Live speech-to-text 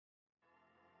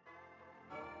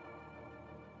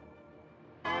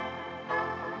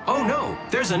Whoa,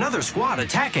 there's another squad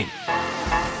attacking.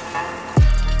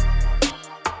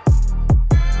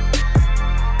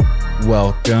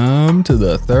 Welcome to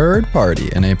the Third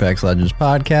Party, an Apex Legends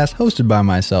podcast hosted by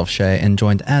myself, Shay, and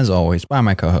joined as always by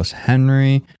my co-host,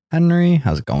 Henry. Henry,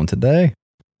 how's it going today?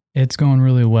 It's going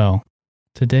really well.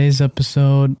 Today's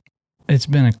episode, it's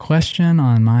been a question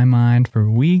on my mind for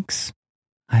weeks.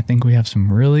 I think we have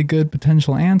some really good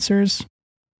potential answers.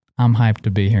 I'm hyped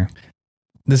to be here.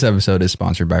 This episode is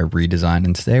sponsored by Redesign,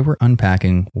 and today we're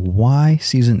unpacking why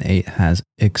Season 8 has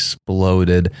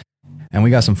exploded, and we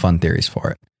got some fun theories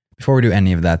for it. Before we do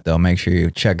any of that, though, make sure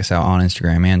you check us out on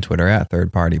Instagram and Twitter at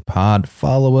Third Party Pod.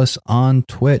 Follow us on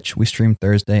Twitch. We stream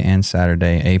Thursday and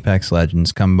Saturday Apex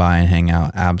Legends. Come by and hang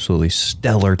out. Absolutely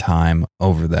stellar time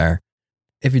over there.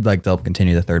 If you'd like to help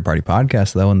continue the Third Party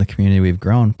Podcast, though, in the community we've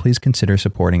grown, please consider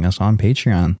supporting us on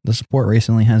Patreon. The support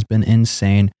recently has been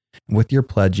insane. With your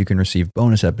pledge, you can receive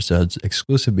bonus episodes,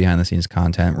 exclusive behind-the-scenes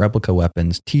content, replica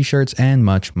weapons, t-shirts, and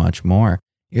much, much more.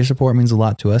 Your support means a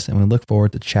lot to us, and we look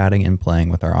forward to chatting and playing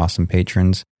with our awesome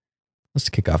patrons. Let's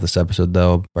kick off this episode,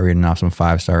 though, by reading off some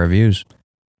 5-star reviews.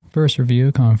 First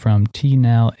review coming from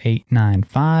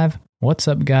TNell895. What's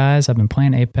up, guys? I've been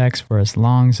playing Apex for as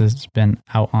long as it's been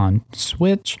out on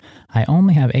Switch. I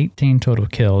only have 18 total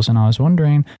kills, and I was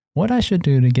wondering what I should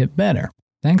do to get better.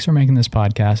 Thanks for making this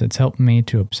podcast. It's helped me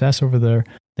to obsess over the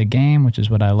game, which is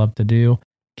what I love to do.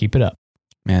 Keep it up.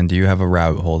 Man, do you have a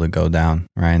rabbit hole to go down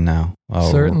right now?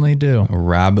 Oh, certainly do. A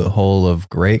rabbit hole of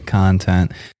great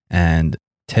content and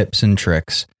tips and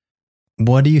tricks.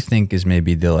 What do you think is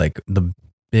maybe the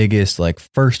biggest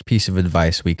first piece of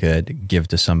advice we could give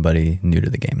to somebody new to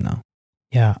the game though?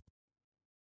 Yeah.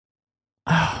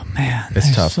 Oh man, it's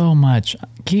there's tough. So much.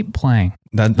 Keep playing.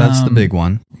 That's the big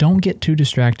one. Don't get too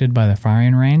distracted by the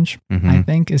firing range. Mm-hmm. I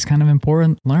think is kind of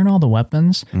important. Learn all the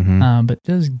weapons, but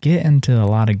just get into a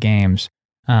lot of games.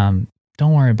 Don't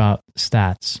worry about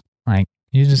stats.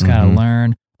 You just gotta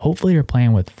learn. Hopefully you're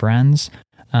playing with friends.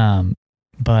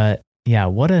 But yeah,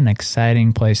 what an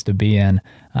exciting place to be in.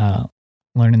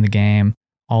 Learning the game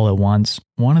all at once.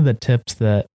 One of the tips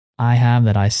that I have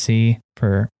that I see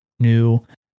for new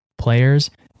players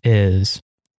is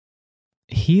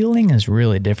healing is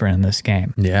really different in this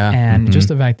game. Yeah. And just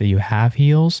the fact that you have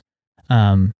heals.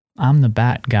 I'm the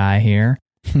bat guy here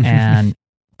and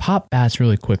pop bats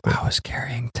really quickly. I was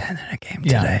carrying 10 in a game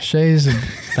today. Yeah, Shay's a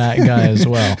bat guy as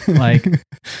well.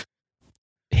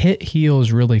 Hit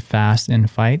heals really fast in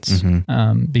fights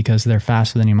because they're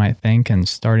faster than you might think, and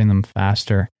starting them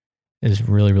faster is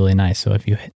really, really nice. So if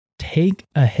you take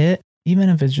a hit, even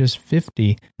if it's just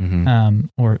 50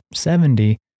 or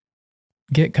 70,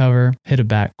 get cover, hit it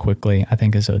back quickly, I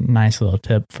think is a nice little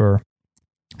tip for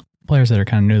players that are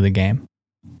kind of new to the game.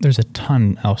 There's a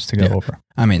ton else to go over.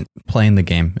 I mean, playing the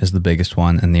game is the biggest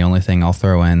one, and the only thing I'll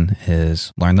throw in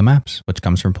is learn the maps, which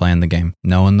comes from playing the game.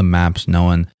 Knowing the maps,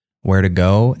 knowing where to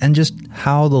go, and just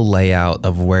how the layout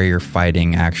of where you're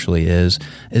fighting actually is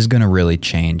going to really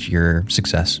change your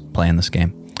success playing this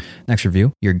game. Next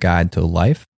review, Your Guide to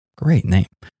Life. Great name.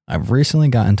 I've recently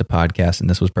got into podcasts, and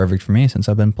this was perfect for me since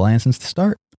I've been playing since the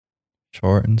start.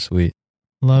 Short and sweet.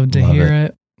 Love to hear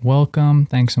it. Welcome.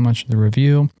 Thanks so much for the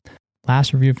review.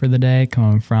 Last review for the day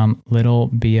coming from Little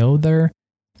Beother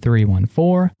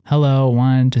 314. Hello,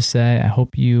 wanted to say I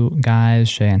hope you guys,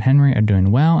 Shay and Henry, are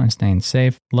doing well and staying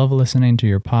safe. Love listening to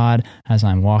your pod as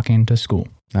I'm walking to school.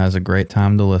 That was a great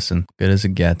time to listen. Good as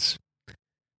it gets.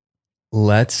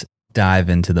 Let's dive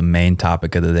into the main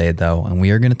topic of the day, though, and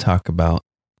we are going to talk about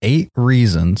 8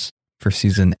 reasons for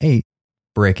Season 8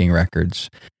 breaking records.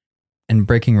 And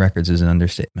breaking records is an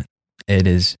understatement. It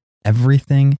is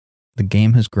everything. The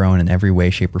game has grown in every way,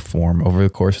 shape, or form over the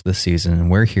course of the season, and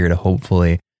we're here to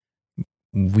hopefully,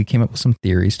 we came up with some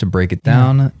theories to break it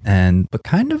down, but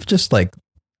kind of just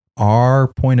our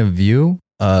point of view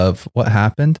of what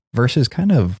happened versus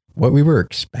kind of what we were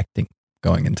expecting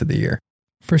going into the year.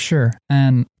 For sure.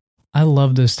 And I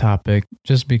love this topic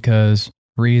just because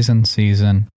reason,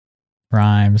 season,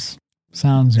 rhymes,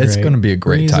 sounds great. It's going to be a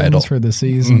great Reasons title. for the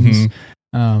seasons.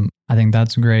 I think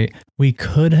that's great. We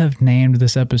could have named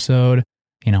this episode,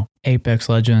 Apex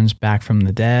Legends Back from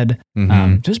the Dead,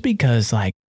 just because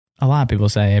a lot of people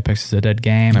say Apex is a dead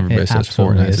game. Everybody says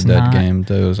Fortnite's a dead game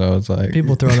too, so it's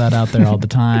people throw that out there all the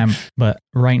time, but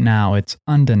right now it's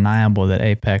undeniable that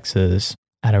Apex is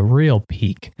at a real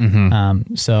peak.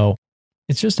 So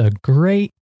it's just a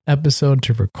great episode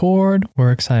to record.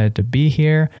 We're excited to be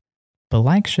here, but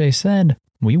like Shay said,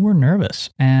 we were nervous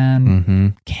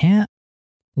and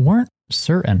weren't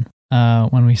certain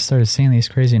when we started seeing these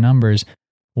crazy numbers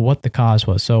what the cause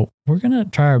was. So we're going to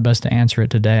try our best to answer it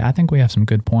today. I think we have some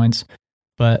good points,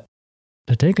 but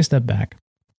to take a step back,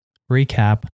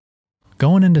 recap,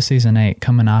 going into Season 8,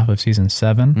 coming off of Season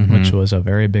 7, which was a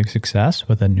very big success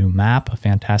with a new map, a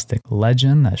fantastic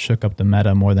legend that shook up the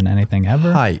meta more than anything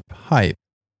ever. Hype.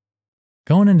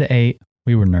 Going into 8,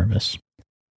 we were nervous.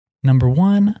 Number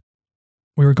one,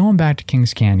 we were going back to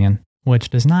Kings Canyon, which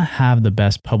does not have the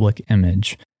best public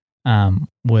image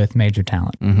with major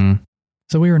talent.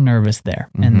 So we were nervous there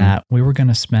in that we were going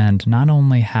to spend not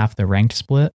only half the ranked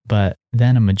split, but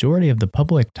then a majority of the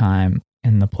public time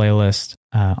in the playlist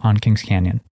on Kings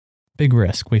Canyon. Big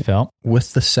risk, we felt.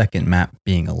 With the second map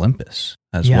being Olympus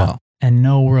as well. And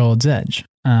no World's Edge.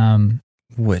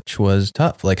 Which was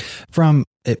tough. Like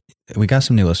we got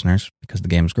some new listeners because the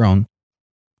game's grown.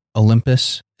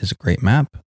 Olympus is a great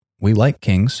map. We like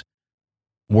Kings.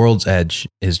 World's Edge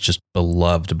is just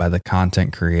beloved by the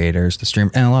content creators, the stream,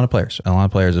 and a lot of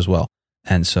players as well.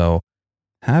 And so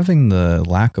having the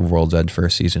lack of World's Edge for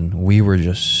a season, we were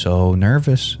just so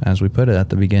nervous, as we put it at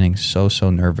the beginning, so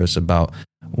nervous about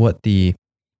what the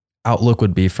outlook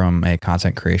would be from a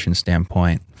content creation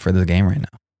standpoint for the game right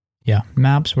now. Yeah,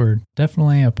 maps were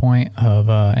definitely a point of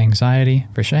anxiety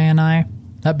for Shay and I.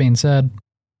 That being said,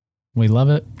 we love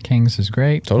it. Kings is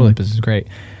great. Totally. Olympus is great.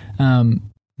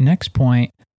 Next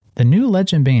point, the new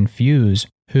legend being Fuse,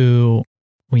 who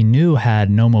we knew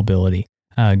had no mobility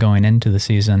going into the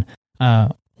season,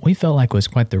 we felt like was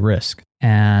quite the risk.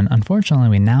 And unfortunately,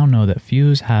 we now know that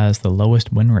Fuse has the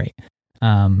lowest win rate.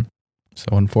 So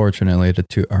unfortunately, to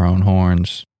toot our own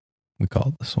horns, we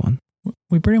called this one.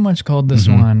 We pretty much called this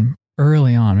one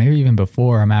early on, maybe even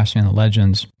before Mastering the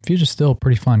Legends. Fuse is still a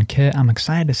pretty fun kit. I'm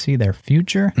excited to see their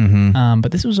future.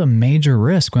 But this was a major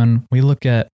risk when we look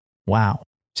at, wow,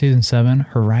 Season 7,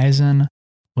 Horizon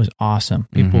was awesome.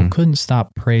 People couldn't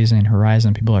stop praising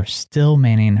Horizon. People are still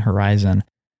maining Horizon.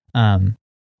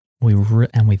 We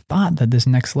thought that this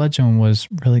next legend was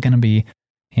really going to be,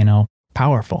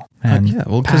 powerful and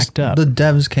packed up. The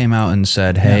devs came out and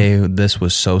said, hey, this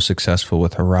was so successful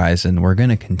with Horizon. We're going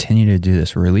to continue to do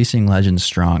this. Releasing Legends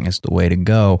strong is the way to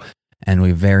go. And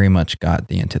we very much got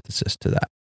the antithesis to that.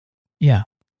 Yeah,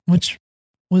 which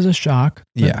was a shock.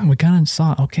 Yeah. We kind of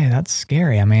saw, okay, that's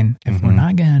scary. I mean, if we're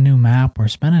not getting a new map, we're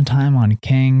spending time on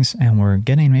Kings, and we're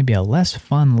getting maybe a less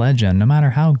fun legend, no matter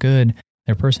how good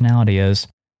their personality is,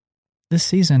 this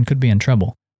season could be in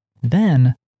trouble.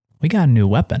 Then we got a new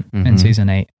weapon in Season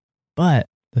 8, but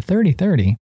the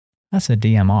 3030, that's a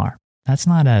DMR. That's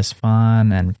not as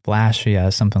fun and flashy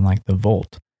as something like the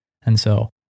Volt. And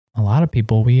so a lot of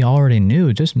people, we already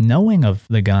knew, just knowing of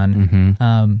the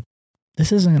gun,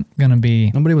 this isn't going to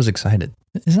be... Nobody was excited.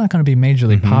 It's not going to be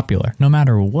majorly popular, no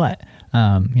matter what.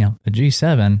 The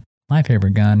G7, my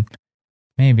favorite gun,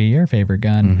 maybe your favorite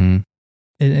gun.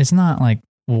 It's not like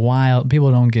wild. People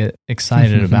don't get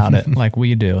excited about it like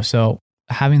we do. So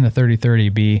having the 3030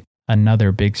 be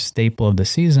another big staple of the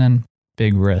season,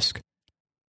 big risk.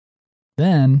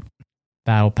 Then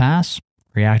Battle Pass,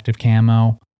 reactive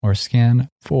camo, or skin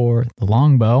for the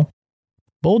longbow.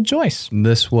 Bold choice.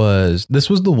 This was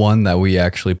the one that we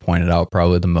actually pointed out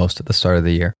probably the most at the start of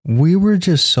the year. We were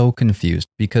just so confused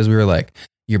because we were like,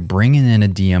 you're bringing in a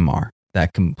DMR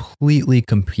that completely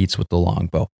competes with the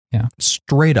longbow. Yeah.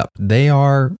 Straight up. They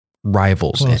are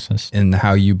rivals in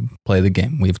how you play the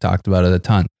game. We've talked about it a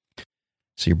ton.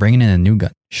 So you're bringing in a new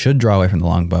gun, should draw away from the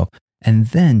longbow. And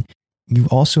then you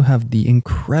also have the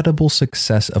incredible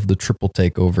success of the triple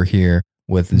take over here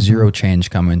with zero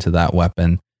change coming to that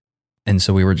weapon. And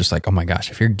so we were just like, oh my gosh,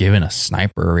 if you're giving a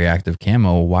sniper a reactive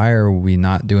camo, why are we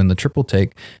not doing the triple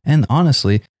take? And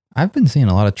honestly, I've been seeing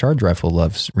a lot of charge rifle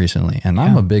loves recently, and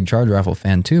I'm a big charge rifle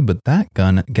fan too, but that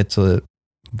gun gets a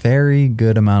very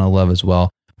good amount of love as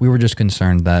well. We were just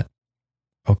concerned that,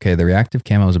 okay, the reactive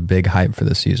camo is a big hype for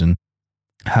this season.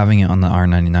 Having it on the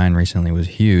R99 recently was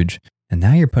huge. And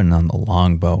now you're putting on the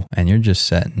longbow and you're just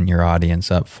setting your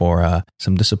audience up for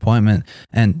some disappointment.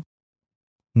 And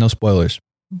no spoilers,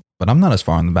 but I'm not as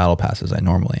far on the battle pass as I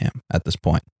normally am at this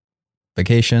point.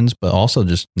 Vacations, but also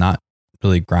just not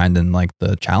really grinding like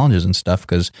the challenges and stuff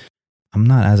because I'm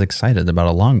not as excited about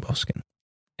a longbow skin.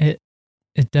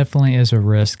 It definitely is a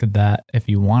risk that if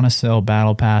you want to sell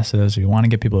battle passes, or you want to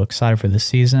get people excited for the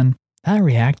season, that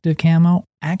reactive camo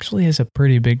actually is a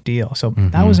pretty big deal. So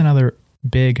that was another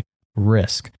big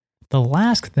risk. The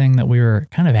last thing that we were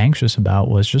kind of anxious about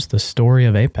was just the story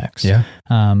of Apex. Yeah.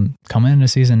 Coming into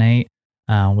Season 8,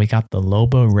 we got the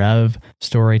Lobo Rev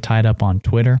story tied up on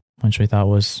Twitter, which we thought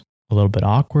was a little bit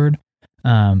awkward.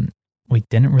 We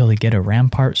didn't really get a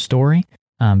Rampart story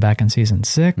back in Season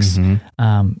 6.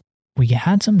 We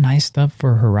had some nice stuff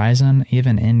for Horizon,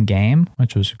 even in game,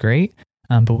 which was great.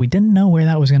 But we didn't know where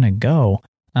that was going to go.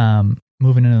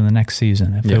 moving into the next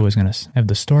season, if if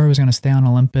the story was going to stay on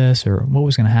Olympus or what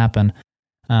was going to happen.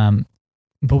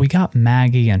 But we got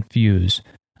Maggie and Fuse,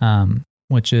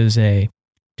 which is a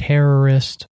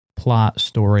terrorist plot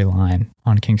storyline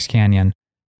on Kings Canyon.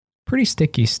 Pretty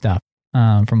sticky stuff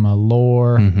from a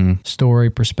lore story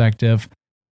perspective.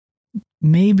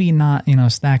 Maybe not,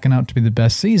 stacking up to be the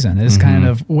best season is kind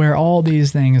of where all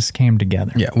these things came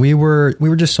together. Yeah, we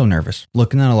were just so nervous.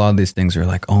 Looking at a lot of these things, we're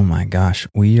like, oh my gosh,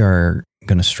 we are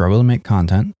going to struggle to make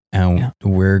content, and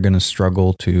we're going to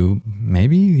struggle to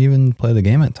maybe even play the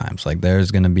game at times. Like, there's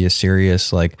going to be a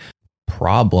serious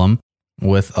problem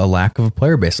with a lack of a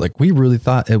player base. Like, we really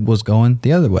thought it was going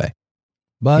the other way.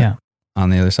 But on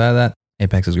the other side of that,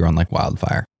 Apex is growing like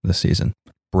wildfire this season,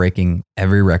 breaking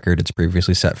every record it's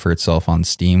previously set for itself on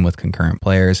Steam with concurrent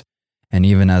players. And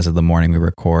even as of the morning we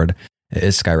record, it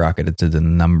is skyrocketed to the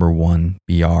 #1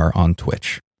 BR on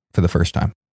Twitch for the first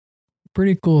time.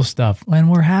 Pretty cool stuff.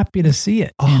 And we're happy to see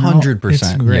it. 100%.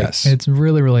 It's great. Yes. It's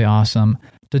really, really awesome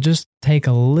to just take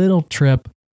a little trip.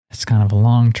 It's kind of a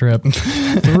long trip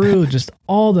through just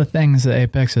all the things that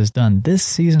Apex has done this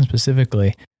season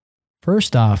specifically.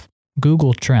 First off,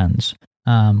 Google Trends,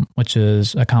 which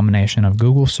is a combination of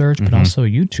Google search, but also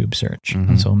YouTube search.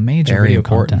 And so major Very video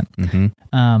important.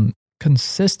 content.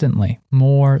 Consistently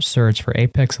more search for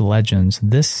Apex Legends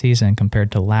this season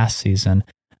compared to last season.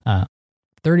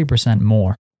 30%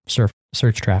 more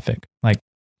search traffic, like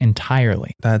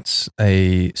entirely. That's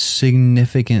a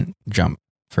significant jump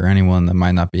for anyone that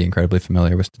might not be incredibly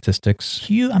familiar with statistics.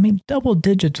 Huge. I mean, double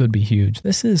digits would be huge.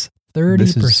 This is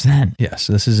 30%. Yes,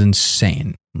 this is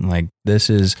insane. Like,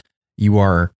 you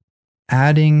are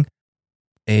adding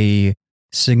a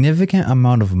significant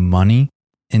amount of money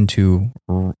into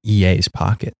EA's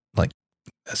pocket. Like,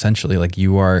 essentially, like,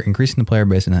 you are increasing the player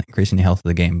base and increasing the health of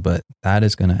the game, but that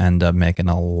is going to end up making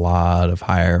a lot of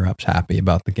higher ups happy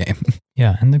about the game.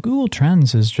 Yeah, and the Google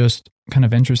Trends is just kind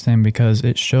of interesting because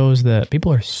it shows that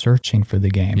people are searching for the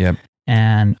game. Yep.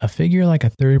 And a figure like a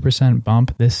 30%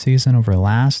 bump this season over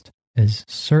last is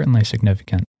certainly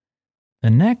significant. The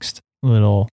next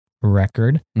little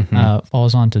record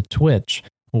falls onto Twitch,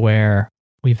 where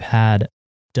we've had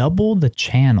double the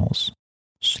channels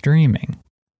streaming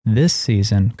this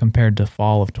season compared to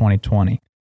fall of 2020.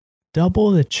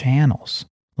 Double the channels.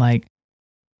 Like,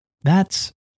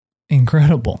 that's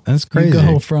incredible. That's crazy. You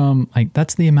go from,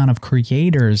 that's the amount of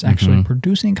creators actually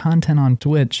producing content on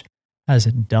Twitch has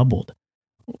doubled,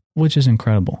 which is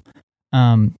incredible.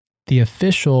 The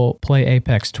official Play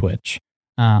Apex Twitch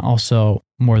also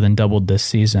more than doubled this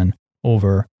season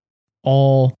over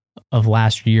all of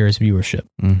last year's viewership,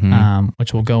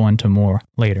 which we'll go into more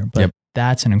later. But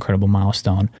that's an incredible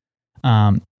milestone.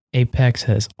 Apex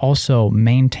has also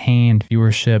maintained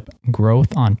viewership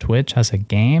growth on Twitch as a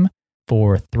game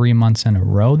for 3 months in a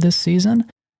row this season,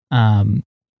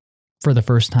 for the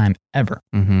first time ever.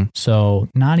 So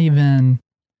not even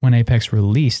when Apex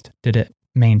released did it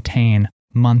maintain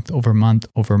month over month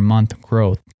over month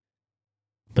growth,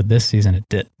 but this season it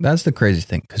did. That's the crazy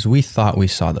thing, because we thought we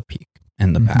saw the peak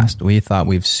in the past. We thought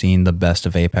we've seen the best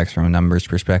of Apex from a numbers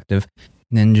perspective.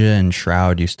 Ninja and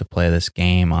Shroud used to play this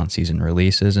game on season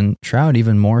releases, and Shroud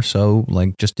even more so,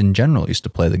 like, just in general used to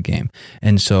play the game.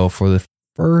 And so for the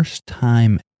first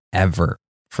time ever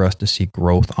for us to see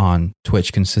growth on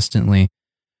Twitch consistently,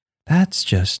 that's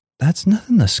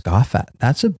nothing to scoff at.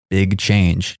 That's a big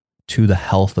change to the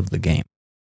health of the game.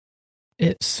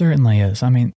 It certainly is. I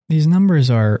mean, these numbers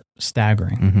are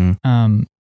staggering.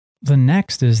 The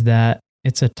next is that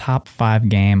it's a top 5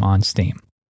 game on Steam,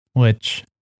 which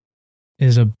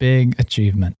is a big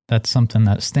achievement. That's something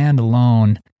that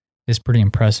standalone is pretty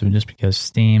impressive, just because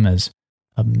Steam is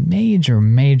a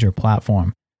major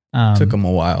platform. Took them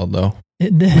a while, though.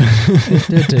 It did. It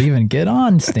did to even get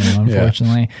on Steam,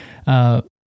 unfortunately. But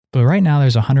right now,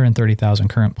 there's 130,000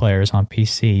 current players on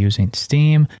PC using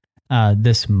Steam.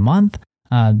 This month,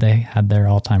 they had their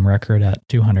all-time record at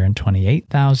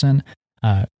 228,000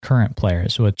 current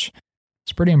players, which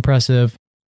is pretty impressive.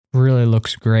 Really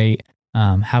looks great.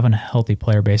 Having a healthy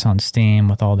player base on Steam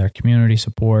with all their community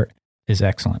support is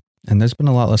excellent. And there's been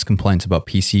a lot less complaints about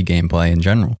PC gameplay in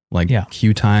general. Like,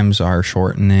 queue times are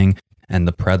shortening and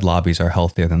the pred lobbies are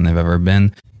healthier than they've ever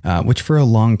been, which for a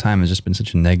long time has just been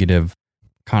such a negative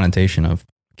connotation of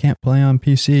can't play on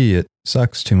PC. It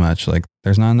sucks too much. Like,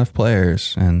 there's not enough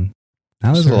players. And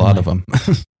now there's a lot of them.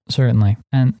 Certainly.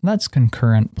 And that's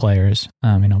concurrent players,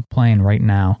 playing right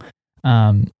now.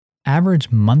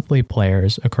 Average monthly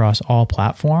players across all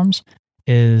platforms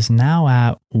is now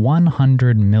at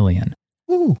 100 million.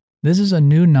 Ooh. This is a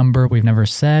new number we've never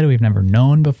said, we've never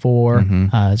known before.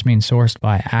 It's being sourced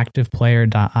by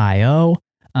activeplayer.io.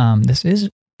 This is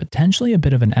potentially a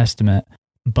bit of an estimate,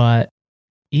 but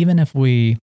even if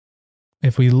we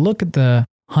look at the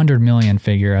 100 million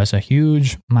figure as a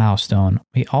huge milestone,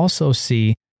 we also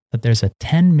see that there's a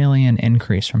 10 million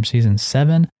increase from season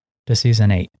 7 to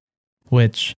season 8,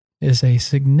 which is a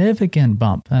significant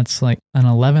bump. That's like an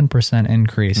 11%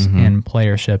 increase in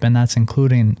playership, and that's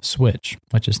including Switch,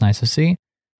 which is nice to see.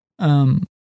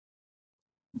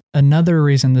 Another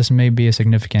reason this may be a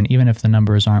significant, even if the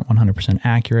numbers aren't 100%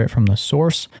 accurate from the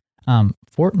source,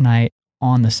 Fortnite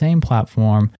on the same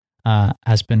platform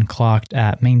has been clocked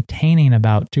at maintaining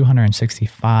about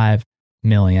 265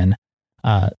 million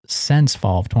since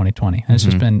fall of 2020. It's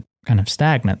just been kind of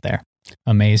stagnant there.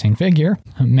 Amazing figure,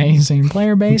 amazing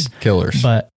player base. Killers.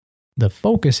 But the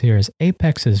focus here is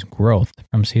Apex's growth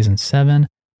from season 7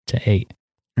 to 8.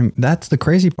 And that's the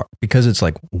crazy part, because it's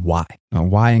like, why?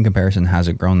 Why in comparison has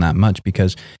it grown that much?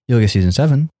 Because you look at season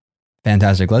 7,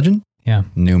 Fantastic Legend,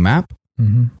 new map,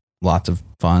 lots of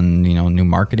fun, new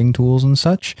marketing tools and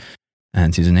such.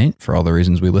 And season 8, for all the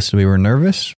reasons we listed, we were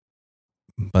nervous.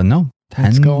 But no,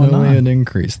 10 million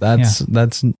increase. That's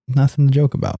nothing to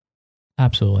joke about.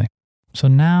 Absolutely. So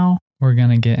now we're going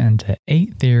to get into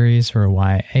 8 theories for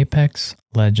why Apex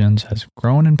Legends has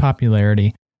grown in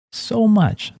popularity so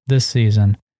much this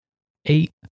season.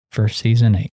 8 for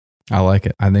season 8. I like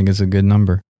it. I think it's a good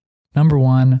number. Number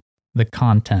 1, the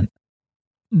content.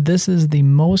 This is the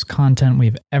most content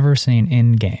we've ever seen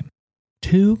in-game.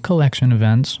 2 collection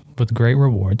events with great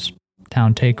rewards,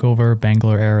 Town Takeover,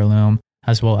 Bangalore Heirloom,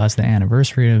 as well as the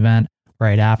anniversary event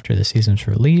right after the season's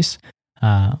release,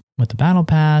 with the Battle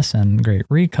Pass and great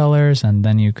recolors, and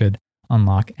then you could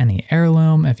unlock any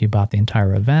heirloom if you bought the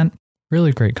entire event.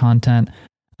 Really great content.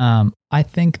 I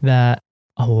think that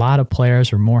a lot of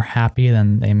players are more happy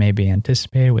than they may be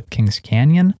anticipated with Kings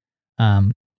Canyon.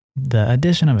 The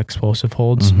addition of explosive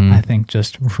holds, I think,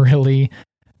 just really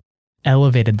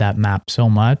elevated that map so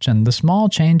much, and the small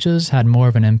changes had more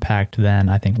of an impact than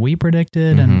I think we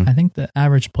predicted, and I think the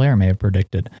average player may have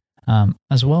predicted,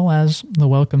 as well as the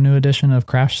welcome new addition of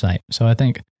Crash Site. So I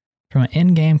think from an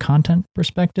in-game content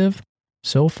perspective,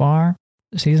 so far,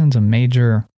 the season's a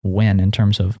major win in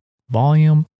terms of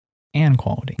volume and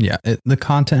quality. Yeah, the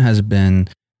content has been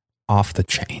off the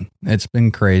chain. It's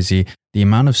been crazy. The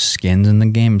amount of skins in the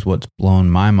game is what's blown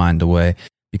my mind away,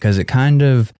 because it kind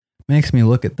of makes me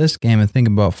look at this game and think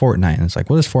about Fortnite. And it's like,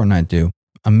 what does Fortnite do?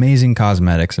 Amazing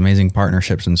cosmetics, amazing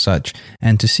partnerships and such.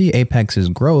 And to see Apex's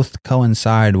growth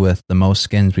coincide with the most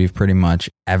skins we've pretty much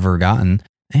ever gotten,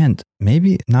 and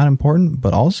maybe not important,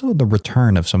 but also the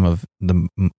return of some of the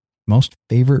most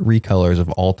favorite recolors of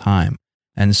all time.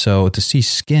 And so to see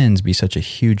skins be such a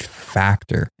huge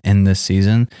factor in this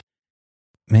season,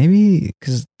 maybe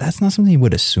because that's not something you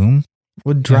would assume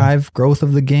would drive growth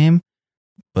of the game.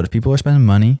 But if people are spending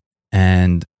money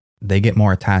and they get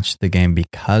more attached to the game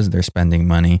because they're spending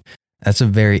money, that's a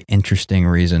very interesting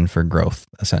reason for growth,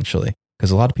 essentially.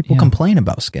 Because a lot of people complain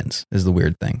about skins, is the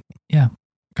weird thing. Yeah.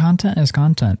 Content is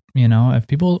content. If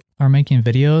people are making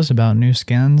videos about new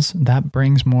skins, that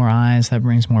brings more eyes, that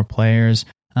brings more players.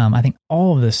 I think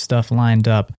all of this stuff lined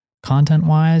up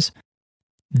content-wise,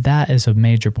 that is a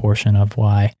major portion of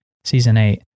why Season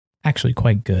 8 actually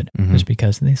quite good, just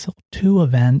because they sold 2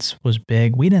 events was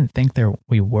big. We didn't think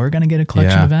we were going to get a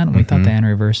collection event. We thought the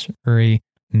anniversary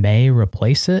may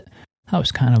replace it. That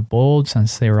was kind of bold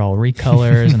since they were all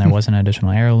recolors and there wasn't an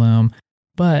additional heirloom,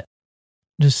 but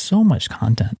just so much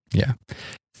content. Yeah.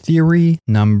 Theory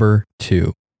number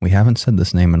 2. We haven't said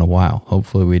this name in a while.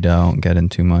 Hopefully we don't get in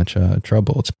too much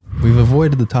trouble. We've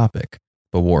avoided the topic,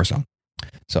 but Warzone.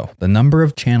 So the number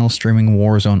of channels streaming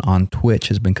Warzone on Twitch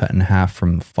has been cut in half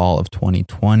from the fall of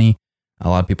 2020. A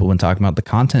lot of people have been talking about the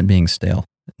content being stale.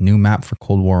 New map for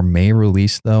Cold War may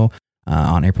release, though,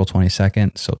 on April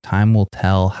 22nd. So time will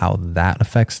tell how that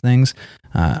affects things.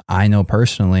 I know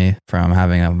personally from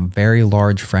having a very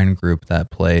large friend group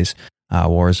that plays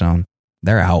Warzone,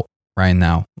 they're out right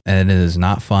now. And it is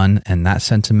not fun. And that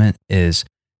sentiment is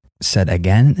said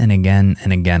again and again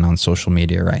and again on social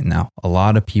media right now. A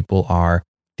lot of people are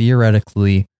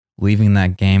theoretically leaving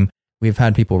that game. We've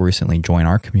had people recently join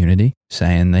our community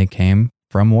saying they came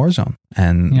from Warzone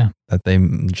and that they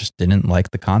just didn't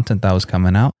like the content that was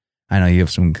coming out. I know you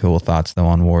have some cool thoughts though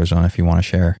on Warzone if you want to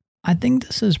share. I think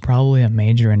this is probably a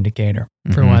major indicator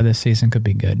for why this season could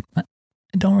be good. I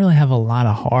don't really have a lot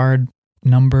of hard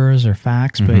numbers or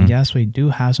facts, but yes, we do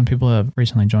have some people that have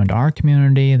recently joined our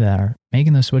community that are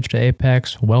making the switch to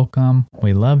Apex. Welcome.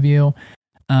 We love you.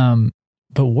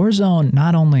 But Warzone,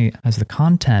 not only has the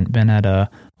content been at a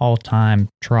all-time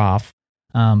trough,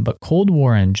 but Cold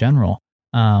War in general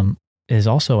is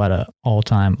also at an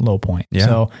all-time low point. Yeah.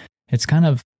 So it's kind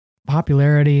of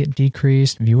popularity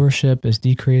decreased, viewership is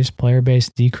decreased, player base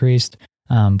decreased,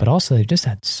 but also they've just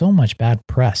had so much bad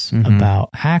press about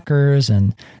hackers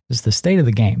and just the state of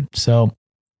the game. So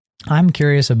I'm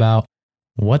curious about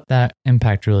what that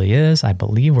impact really is. I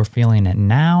believe we're feeling it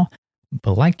now,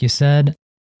 but like you said,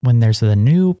 when there's a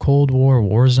new Cold War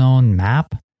Warzone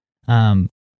map, I'm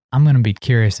going to be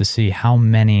curious to see how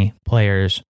many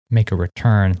players make a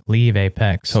return, leave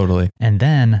Apex. Totally. And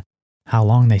then how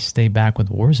long they stay back with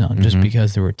Warzone, just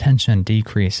because the retention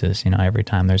decreases, every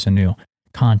time there's a new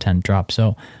content drop.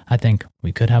 So I think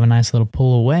we could have a nice little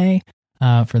pull away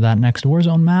for that next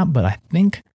Warzone map, but I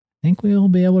think we will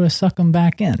be able to suck them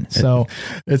back in. So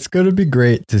it's going to be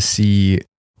great to see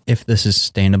if this is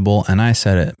sustainable. And I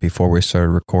said it before we started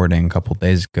recording a couple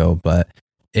days ago, but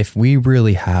if we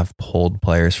really have pulled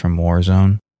players from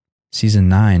Warzone, Season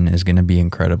 9 is going to be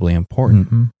incredibly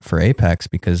important for Apex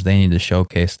because they need to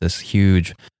showcase this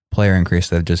huge player increase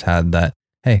they've just had that,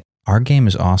 hey, our game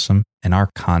is awesome and our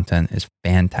content is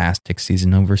fantastic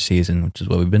season over season, which is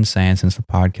what we've been saying since the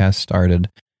podcast started.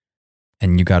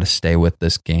 And you got to stay with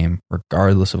this game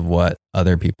regardless of what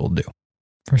other people do.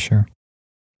 For sure.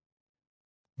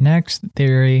 Next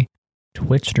theory,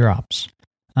 Twitch drops.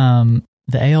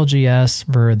 The ALGS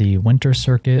for the Winter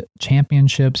Circuit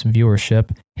Championships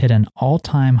viewership hit an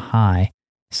all-time high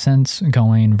since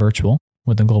going virtual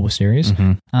with the Global Series,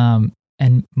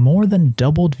 and more than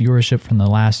doubled viewership from the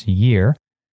last year.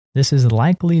 This is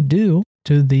likely due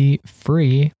to the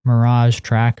free Mirage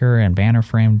tracker and banner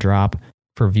frame drop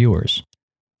for viewers.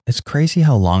 It's crazy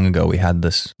how long ago we had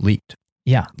this leaked.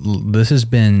 Yeah. This has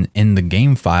been in the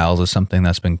game files as something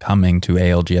that's been coming to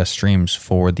ALGS streams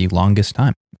for the longest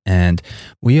time. And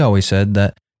we always said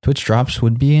that Twitch drops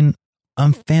would be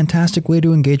a fantastic way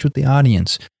to engage with the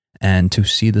audience and to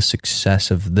see the success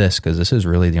of this, because this is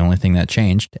really the only thing that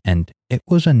changed. And it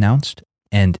was announced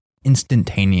and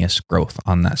instantaneous growth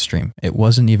on that stream. It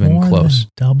wasn't even close.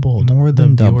 More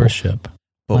than doubled viewership.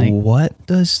 But what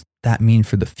does that mean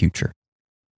for the future?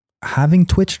 Having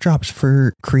Twitch drops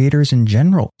for creators in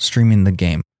general streaming the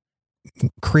game,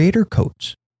 creator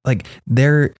codes,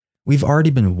 we've already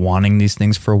been wanting these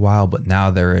things for a while, but now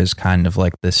there is kind of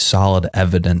like this solid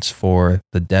evidence for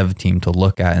the dev team to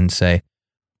look at and say,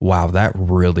 wow, that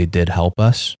really did help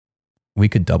us. We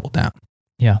could double down.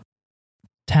 Yeah.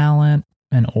 Talent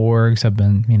and orgs have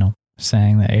been,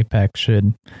 saying that Apex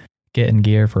should get in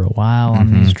gear for a while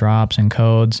on these drops and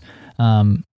codes.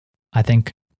 I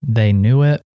think they knew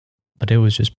it, but it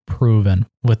was just proven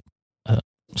with a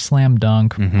slam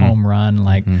dunk home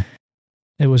run.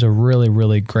 It was a really,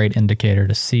 really great indicator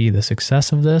to see the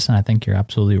success of this. And I think you're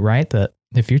absolutely right that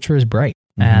the future is bright.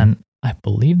 And I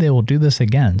believe they will do this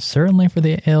again, certainly for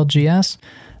the ALGS,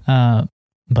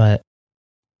 but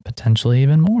potentially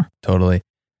even more. Totally.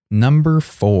 Number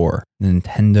 4,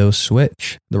 Nintendo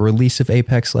Switch. The release of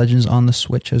Apex Legends on the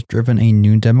Switch has driven a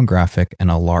new demographic and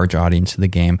a large audience to the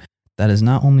game that is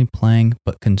not only playing,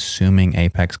 but consuming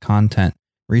Apex content.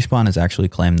 Respawn has actually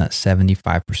claimed that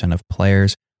 75% of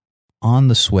players on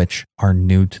the Switch are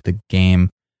new to the game.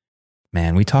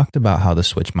 Man, we talked about how the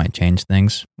Switch might change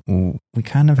things. We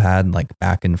kind of had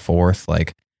back and forth,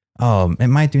 it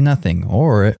might do nothing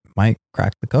or it might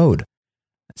crack the code.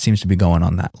 It seems to be going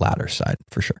on that latter side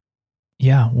for sure.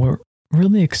 Yeah, we're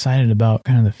really excited about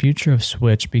kind of the future of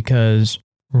Switch because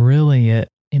really it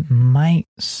might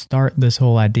start this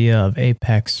whole idea of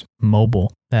Apex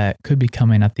Mobile that could be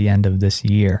coming at the end of this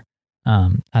year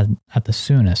at the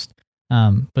soonest.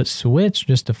 But Switch,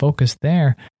 just to focus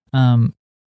there,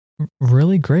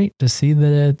 really great to see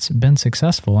that it's been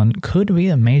successful and could be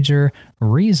a major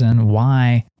reason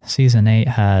why Season 8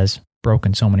 has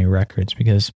broken so many records.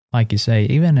 Because like you say,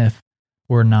 even if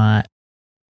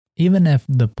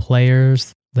the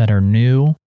players that are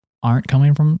new aren't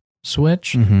coming from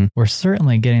Switch, we're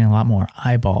certainly getting a lot more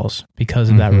eyeballs because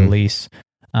of that release.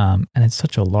 And it's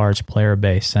such a large player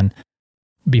base. And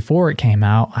before it came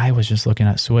out, I was just looking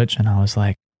at Switch and I was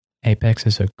like, Apex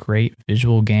is a great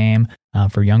visual game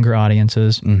for younger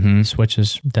audiences. Switch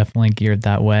is definitely geared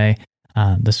that way.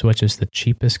 The Switch is the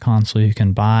cheapest console you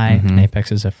can buy. And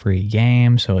Apex is a free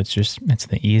game. So it's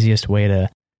the easiest way to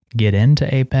get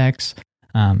into Apex.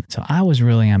 So I was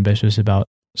really ambitious about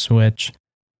Switch.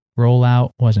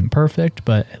 Rollout wasn't perfect,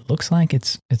 but it looks like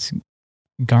it's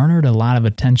garnered a lot of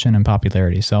attention and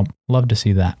popularity. So love to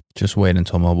see that. Just wait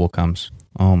until mobile comes.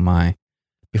 Oh my.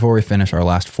 Before we finish our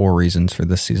last 4 reasons for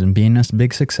this season being a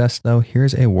big success, though,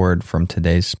 here's a word from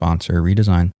today's sponsor,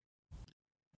 Redesign.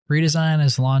 Redesign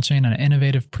is launching an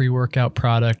innovative pre-workout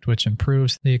product which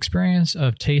improves the experience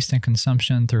of taste and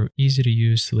consumption through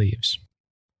easy-to-use sleeves.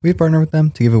 We've partnered with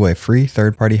them to give away free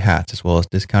third-party hats as well as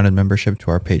discounted membership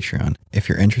to our Patreon. If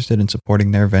you're interested in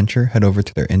supporting their venture, head over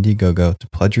to their Indiegogo to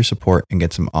pledge your support and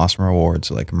get some awesome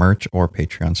rewards like merch or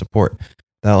Patreon support.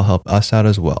 That'll help us out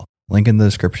as well. Link in the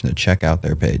description to check out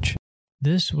their page.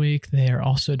 This week, they are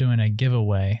also doing a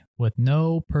giveaway with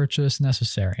no purchase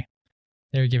necessary.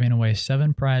 They're giving away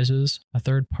 7 prizes, a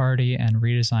third-party and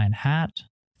Redesign hat,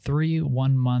 3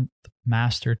 one-month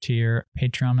master tier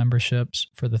Patreon memberships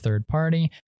for the third party,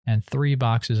 and 3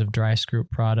 boxes of Dry Scoop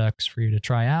products for you to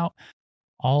try out.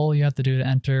 All you have to do to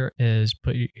enter is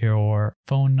put your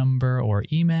phone number or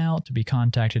email to be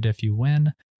contacted if you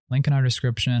win. Link in our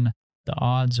description. The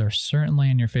odds are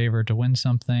certainly in your favor to win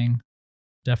something.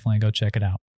 Definitely go check it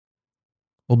out.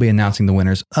 We'll be announcing the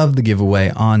winners of the giveaway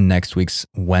on next week's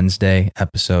Wednesday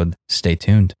episode. Stay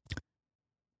tuned.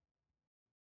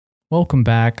 Welcome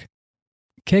back.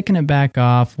 Kicking it back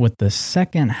off with the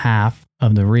second half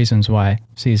of the reasons why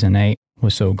Season 8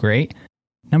 was so great.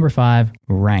 Number 5,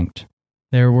 ranked.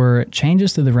 There were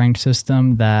changes to the ranked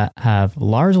system that have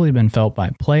largely been felt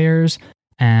by players,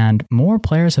 and more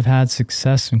players have had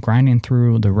success in grinding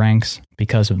through the ranks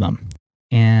because of them.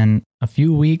 In a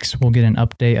few weeks, we'll get an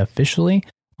update officially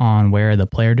on where the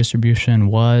player distribution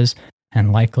was,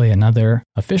 and likely another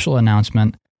official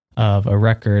announcement of a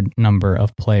record number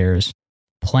of players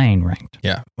playing ranked.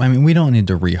 Yeah, I mean, we don't need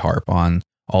to re-harp on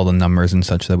all the numbers and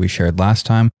such that we shared last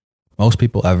time. Most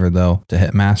people ever, though, to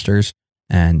hit Masters,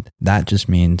 and that just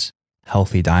means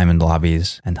healthy Diamond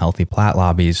lobbies and healthy Plat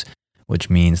lobbies, which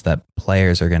means that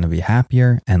players are going to be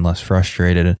happier and less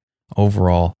frustrated.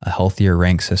 Overall, a healthier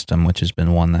rank system, which has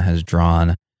been one that has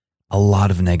drawn a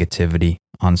lot of negativity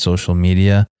on social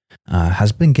media,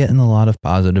 has been getting a lot of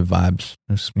positive vibes.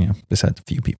 There's, besides a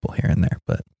few people here and there,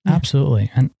 but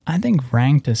absolutely. And I think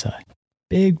ranked is a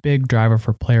big driver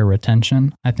for player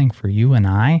retention. I think for you and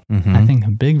I think a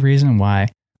big reason why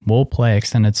we'll play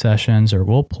extended sessions or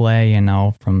we'll play,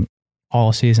 from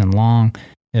all season long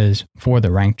is for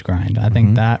the ranked grind. I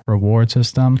think that reward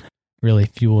system really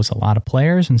fuels a lot of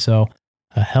players. And so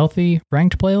a healthy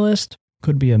ranked playlist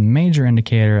could be a major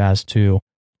indicator as to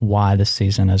why this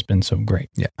season has been so great.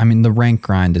 Yeah. I mean, the rank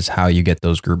grind is how you get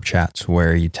those group chats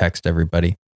where you text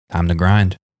everybody, time to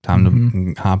grind,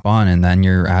 time to hop on. And then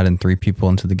you're adding 3 people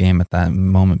into the game at that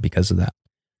moment because of that.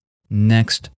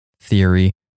 Next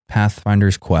theory,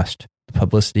 Pathfinder's Quest. The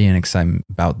publicity and excitement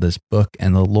about this book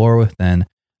and the lore within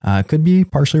could be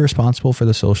partially responsible for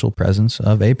the social presence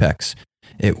of Apex.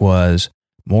 It was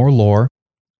more lore,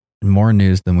 more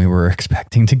news than we were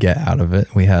expecting to get out of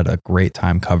it. We had a great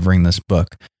time covering this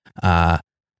book.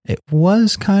 It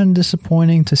was kind of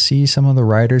disappointing to see some of the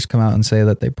writers come out and say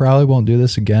that they probably won't do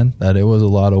this again, that it was a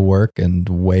lot of work and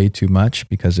way too much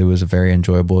because it was a very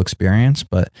enjoyable experience.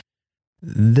 But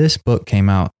this book came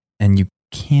out and you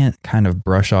can't kind of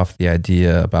brush off the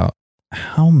idea about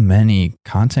how many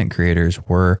content creators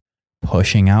were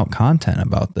pushing out content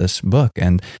about this book.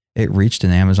 And it reached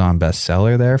an Amazon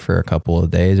bestseller there for a couple of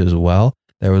days as well.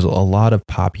 There was a lot of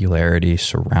popularity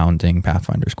surrounding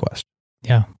Pathfinder's Quest.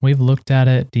 Yeah, we've looked at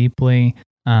it deeply.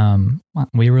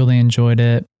 We really enjoyed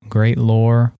it. Great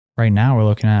lore. Right now, we're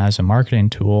looking at it as a marketing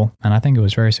tool, and I think it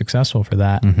was very successful for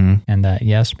that. And that,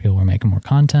 yes, people were making more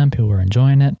content, people were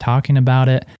enjoying it, talking about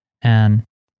it, and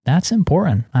that's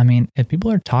important. I mean, if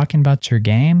people are talking about your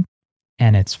game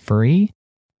and it's free,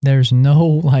 there's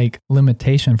no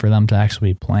limitation for them to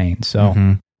actually be playing.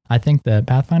 So I think that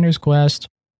Pathfinder's Quest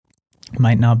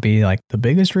might not be the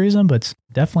biggest reason, but it's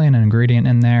definitely an ingredient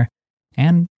in there.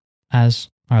 And as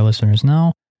our listeners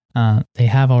know, they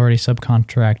have already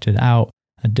subcontracted out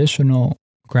additional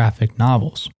graphic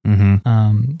novels.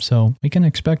 So we can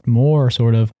expect more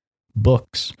sort of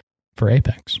books for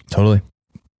Apex. Totally.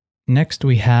 Next,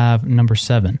 we have number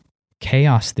 7,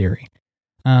 Chaos Theory.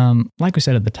 Like we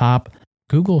said at the top,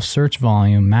 Google search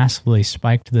volume massively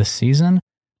spiked this season.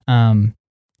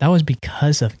 That was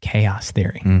because of Chaos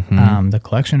Theory. The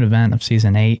collection event of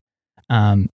Season 8.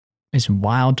 It's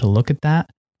wild to look at that,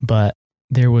 but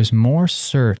there was more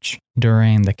search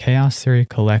during the Chaos Theory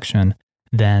collection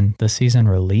than the season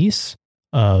release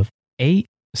of 8,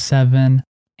 7,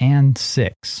 and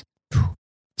 6.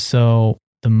 So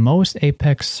the most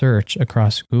Apex search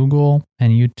across Google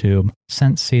and YouTube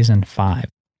since Season 5.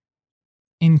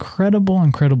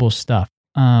 Incredible stuff.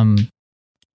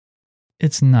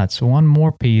 It's nuts. One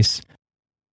more piece.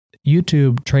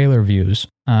 YouTube trailer views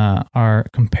are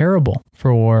comparable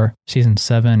for Season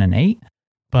 7 and 8,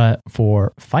 but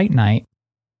for Fight Night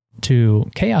to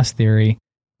Chaos Theory,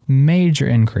 major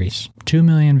increase. 2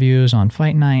 million views on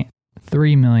Fight Night,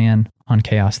 3 million on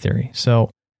Chaos Theory. So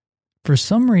for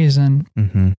some reason,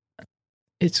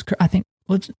 I think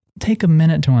let's take a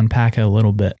minute to unpack it a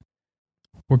little bit.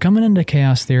 We're coming into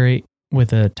Chaos Theory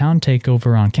with a town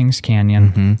takeover on Kings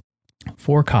Canyon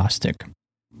for Caustic.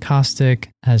 Caustic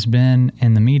has been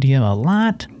in the media a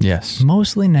lot. Yes.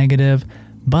 Mostly negative,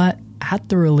 but at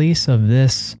the release of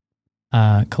this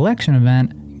collection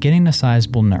event, getting a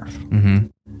sizable nerf.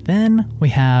 Then we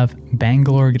have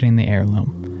Bangalore getting the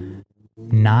heirloom.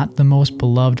 Not the most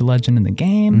beloved legend in the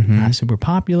game, not super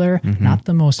popular, not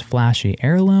the most flashy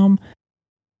heirloom.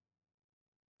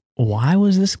 Why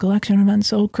was this collection event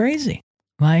so crazy?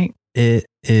 Like, it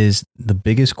is the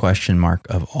biggest question mark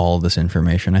of all this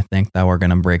information, I think, that we're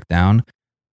going to break down.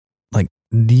 Like,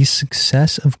 the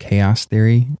success of Chaos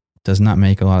Theory does not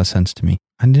make a lot of sense to me.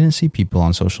 I didn't see people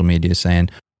on social media saying,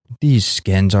 these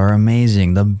skins are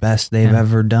amazing, the best they've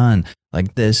ever done.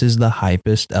 Like, this is the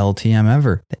hypest LTM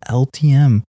ever. The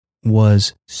LTM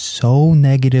was so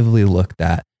negatively looked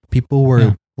at. People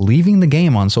were leaving the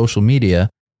game on social media.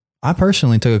 I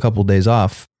personally took a couple of days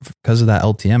off because of that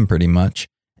LTM pretty much.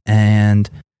 And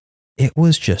it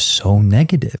was just so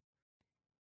negative.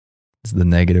 Is the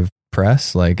negative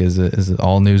press like, is it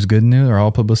all news good news or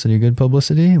all publicity good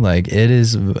publicity? Like, it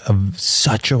is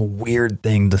such a weird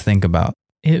thing to think about.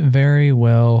 It very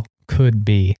well could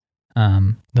be.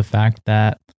 The fact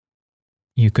that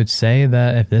you could say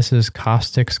that if this is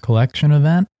Caustic's collection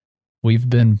event, we've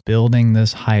been building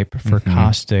this hype for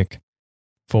Caustic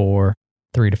for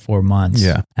 3 to 4 months,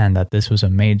 and that this was a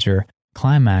major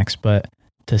climax. But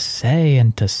to say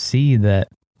and to see that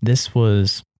this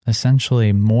was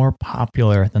essentially more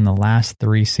popular than the last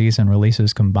 3 season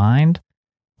releases combined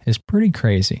is pretty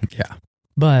crazy. Yeah.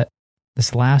 But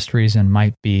this last reason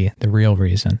might be the real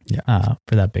reason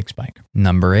for that big spike.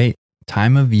 Number 8,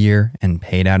 time of year and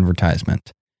paid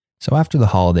advertisement. So after the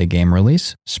holiday game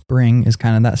release, spring is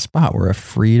kind of that spot where a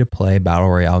free-to-play battle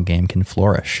royale game can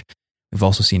flourish. We've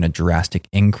also seen a drastic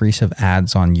increase of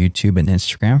ads on YouTube and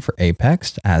Instagram for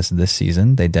Apex, as this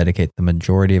season they dedicate the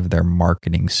majority of their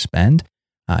marketing spend,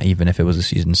 even if it was a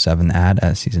Season 7 ad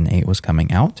as Season 8 was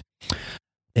coming out.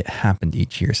 It happened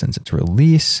each year since its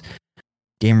release.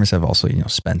 Gamers have also,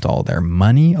 spent all their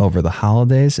money over the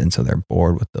holidays, and so they're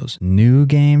bored with those new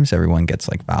games. Everyone gets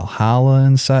like Valhalla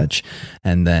and such,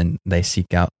 and then they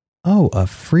seek out, a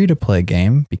free-to-play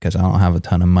game because I don't have a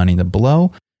ton of money to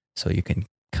blow, so you can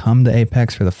come to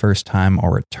Apex for the first time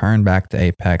or return back to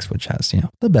Apex, which has,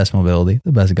 the best mobility,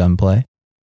 the best gunplay,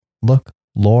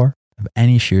 lore of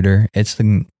any shooter. It's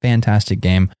a fantastic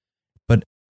game, but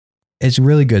it's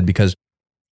really good because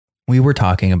we were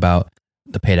talking about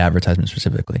the paid advertisement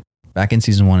specifically. Back in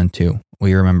Season 1 and 2,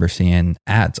 we remember seeing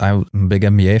ads. I'm a big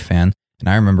NBA fan, and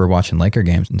I remember watching Laker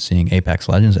games and seeing Apex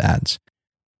Legends ads.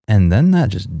 And then that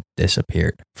just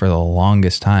disappeared for the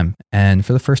longest time. And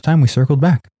for the first time, we circled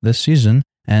back this season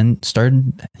and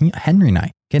started Henry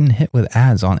Night, getting hit with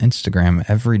ads on Instagram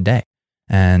every day.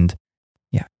 And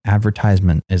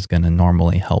advertisement is going to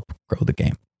normally help grow the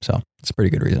game. So it's a pretty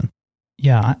good reason.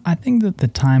 Yeah, I think that the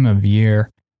time of year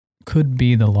could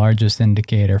be the largest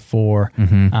indicator for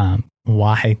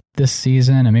why this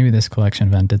season and maybe this collection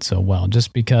event did so well.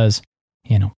 Just because,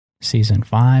 Season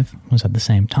 5 was at the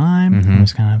same time. It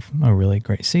was kind of a really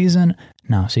great season.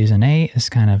 Now Season 8 is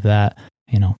kind of that,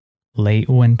 late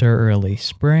winter, early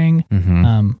spring,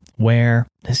 where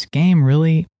this game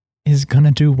really is going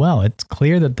to do well. It's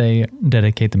clear that they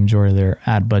dedicate the majority of their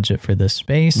ad budget for this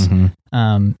space.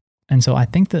 And so I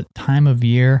think that time of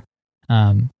year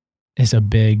is a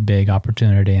big, big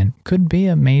opportunity and could be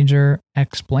a major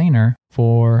explainer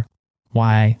for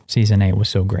why Season 8 was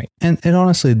so great. And it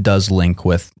honestly does link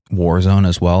with Warzone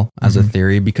as well as a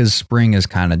theory, because spring is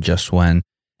kind of just when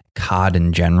COD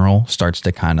in general starts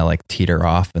to kind of like teeter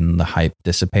off and the hype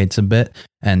dissipates a bit.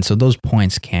 And so those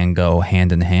points can go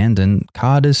hand in hand. And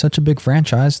COD is such a big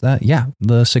franchise that,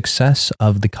 the success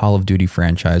of the Call of Duty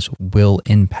franchise will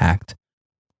impact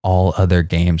all other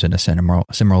games in a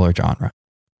similar genre.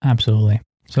 Absolutely.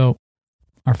 So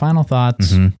our final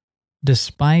thoughts,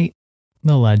 despite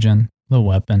the legend, the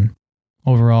weapon,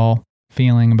 overall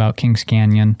feeling about Kings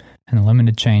Canyon and the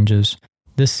limited changes,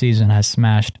 this season has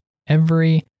smashed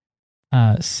every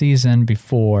season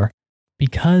before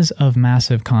because of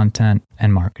massive content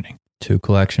and marketing. 2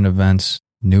 collection events,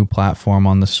 new platform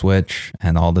on the Switch,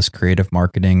 and all this creative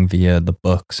marketing via the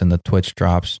books and the Twitch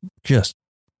drops. Just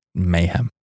mayhem.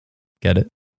 Get it?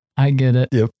 I get it.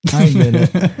 Yep. I get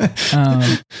it.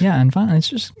 And finally, it's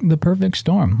just the perfect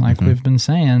storm. Like we've been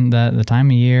saying, that the time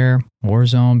of year,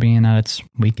 Warzone being at its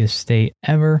weakest state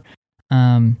ever,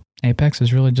 Apex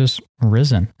has really just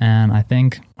risen. And I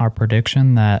think our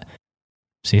prediction that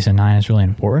Season 9 is really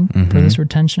important for this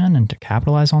retention and to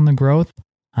capitalize on the growth,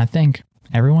 I think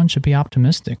everyone should be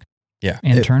optimistic. Yeah.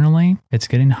 Internally, it's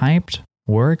getting hyped.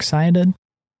 We're excited.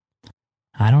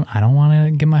 I don't want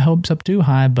to get my hopes up too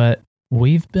high, but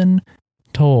we've been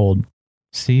told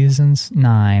Season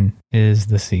 9 is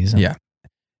the season. Yeah.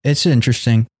 It's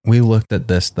interesting. We looked at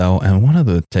this though, and one of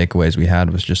the takeaways we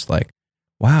had was just like,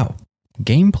 wow,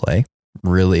 gameplay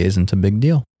really isn't a big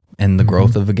deal in the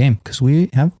growth of a game, because we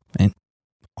have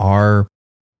a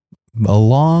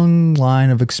long line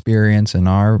of experience. In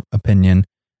our opinion,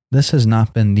 this has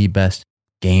not been the best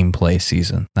gameplay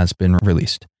season that's been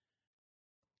released.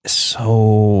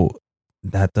 So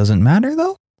that doesn't matter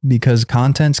though, because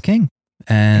content's king.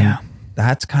 And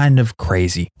that's kind of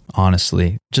crazy,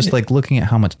 honestly. Just like looking at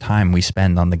how much time we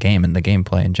spend on the game and the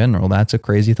gameplay in general, that's a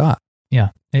crazy thought. Yeah,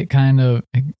 it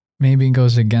maybe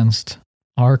goes against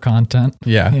our content.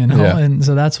 Yeah. And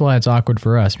so that's why it's awkward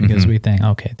for us, because we think,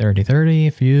 okay, 3030,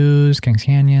 Fuse, Kings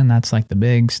Canyon, that's like the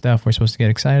big stuff we're supposed to get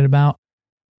excited about.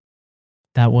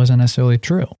 That wasn't necessarily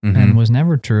true and was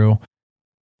never true.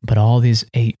 But all these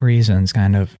 8 reasons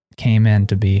kind of came in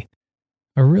to be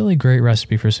a really great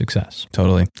recipe for success.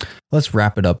 Totally. Let's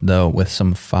wrap it up though with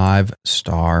some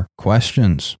 5-star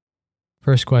questions.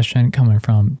 First question coming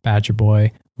from Badger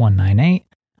Boy 198.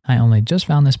 I only just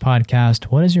found this podcast.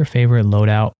 What is your favorite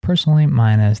loadout? Personally,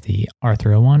 mine is the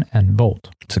R301 and Volt.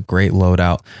 It's a great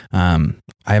loadout. I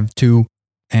have 2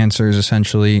 answers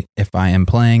essentially. If I am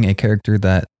playing a character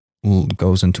that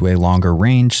goes into a longer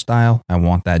range style, I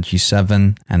want that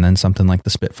G7 and then something like the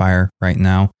Spitfire right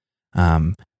now.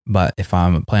 But if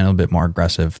I'm playing a little bit more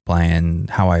aggressive, playing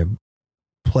how I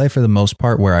play for the most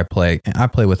part, where I play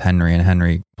with Henry, and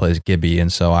Henry plays Gibby,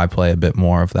 and so I play a bit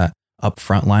more of that up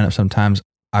front lineup. Sometimes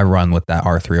I run with that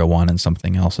R301 and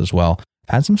something else as well.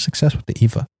 I've had some success with the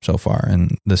Eva so far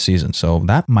in this season, so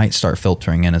that might start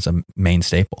filtering in as a main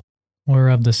staple. We're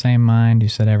of the same mind. You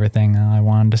said everything I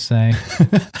wanted to say.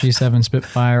 G7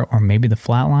 Spitfire, or maybe the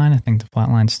Flatline. I think the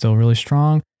Flatline's still really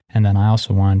strong. And then I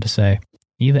also wanted to say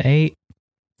Eva 8,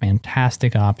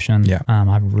 fantastic option. Yeah.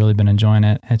 I've really been enjoying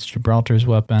it. It's Gibraltar's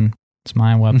weapon. It's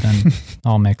my weapon.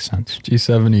 All makes sense.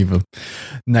 G7 Eva.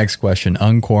 Next question.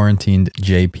 Unquarantined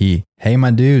JP. Hey, my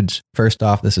dudes. First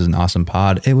off, this is an awesome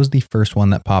pod. It was the first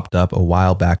one that popped up a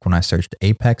while back when I searched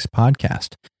Apex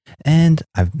podcast, and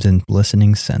I've been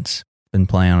listening since. Been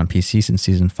playing on PC since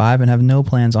Season 5 and have no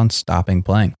plans on stopping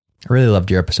playing. I really loved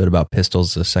your episode about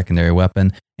pistols as a secondary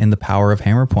weapon and the power of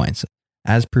hammer points.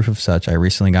 As proof of such, I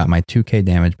recently got my 2K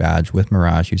damage badge with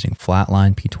Mirage using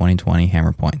Flatline P2020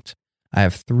 hammer points. I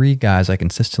have 3 guys I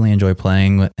consistently enjoy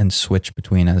playing with and switch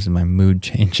between as my mood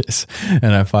changes,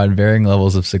 and I find varying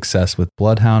levels of success with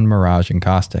Bloodhound, Mirage, and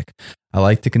Caustic. I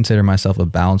like to consider myself a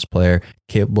balanced player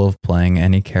capable of playing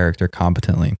any character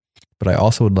competently, but I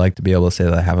also would like to be able to say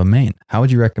that I have a main. How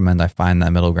would you recommend I find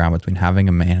that middle ground between having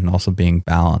a main and also being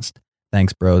balanced?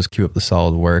 Thanks, bros. Keep up the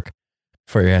solid work.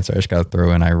 For your answer, I just got to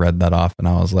throw in, I read that off and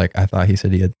I was like, I thought he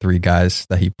said he had 3 guys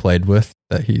that he played with,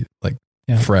 that he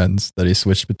friends that he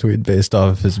switched between based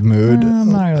off of his mood. I'm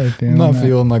not really feeling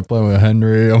feeling like playing with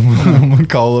Henry. I'm going to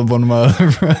call up one of my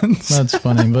other friends. That's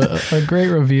funny, but a great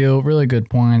review, really good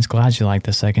points. Glad you liked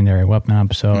the secondary weapon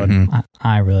episode.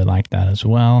 I really liked that as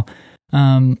well.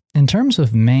 In terms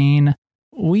of main,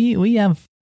 we have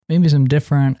maybe some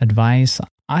different advice.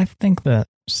 I think that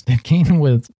sticking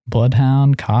with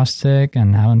Bloodhound, Caustic,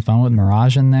 and having fun with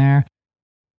Mirage in there,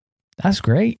 that's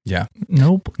great. Yeah.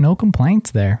 No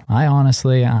complaints there. I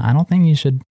don't think you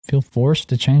should feel forced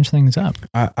to change things up.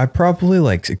 I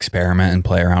probably experiment and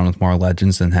play around with more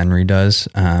legends than Henry does.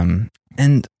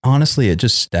 And honestly, it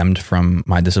just stemmed from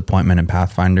my disappointment in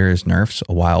Pathfinder's nerfs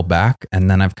a while back.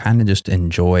 And then I've kind of just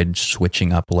enjoyed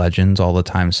switching up legends all the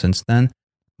time since then.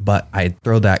 But I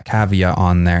throw that caveat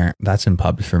on there. That's in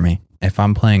pubs for me. If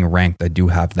I'm playing ranked, I do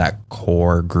have that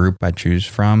core group I choose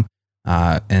from.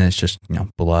 And it's just,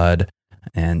 Blood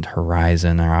and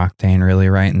Horizon or Octane really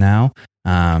right now.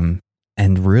 And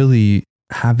really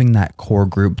having that core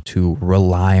group to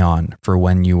rely on for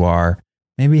when you are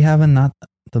maybe having not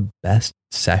the best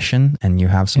session and you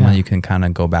have someone you can kind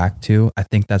of go back to. I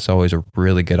think that's always a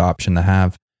really good option to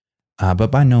have.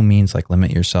 But by no means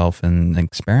limit yourself and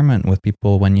experiment with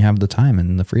people when you have the time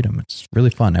and the freedom. It's really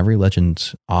fun. Every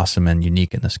legend's awesome and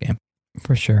unique in this game.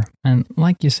 For sure. And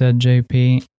like you said,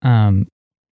 JP,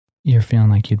 you're feeling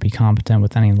like you'd be competent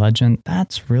with any legend.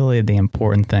 That's really the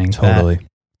important thing. Totally.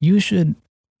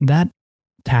 That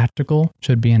tactical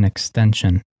should be an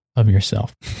extension of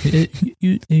yourself.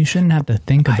 You shouldn't have to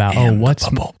think about,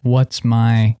 what's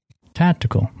my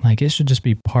tactical. Like it should just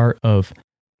be part of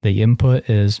the input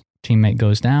is teammate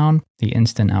goes down, the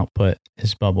instant output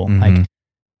is bubble. Like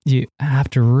you have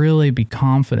to really be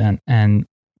confident and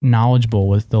knowledgeable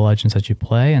with the legends that you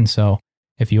play. And so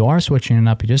if you are switching it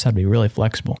up, you just have to be really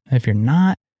flexible. If you're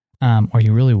not, or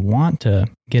you really want to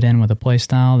get in with a play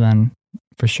style, then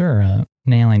for sure,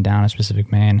 nailing down a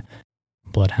specific main,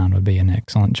 Bloodhound would be an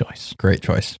excellent choice. Great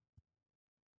choice.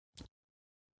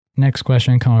 Next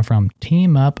question coming from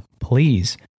Team Up,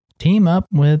 please. Team up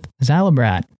with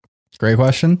Zalabrat. Great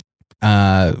question.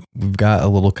 We've got a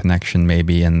little connection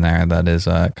maybe in there that is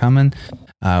coming.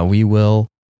 We will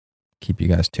keep you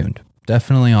guys tuned.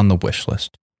 Definitely on the wish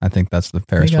list. I think that's the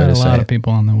fairest way to say it. We got a lot of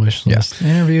people on the wish list. Yeah.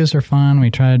 Interviews are fun. We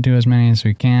try to do as many as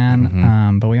we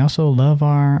can, but we also love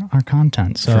our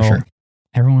content. So for sure.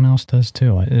 Everyone else does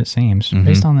too, it seems,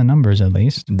 based on the numbers at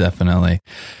least. Definitely.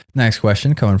 Next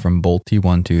question coming from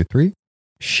Bolty123.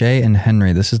 Shay and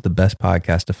Henry, this is the best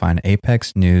podcast to find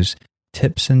Apex news,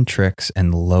 tips and tricks,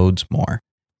 and loads more.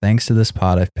 Thanks to this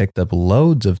pod, I've picked up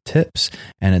loads of tips,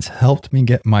 and it's helped me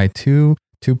get my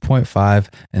 2.5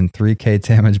 and 3K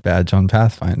damage badge on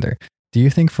Pathfinder. Do you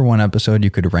think for one episode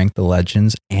you could rank the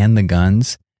legends and the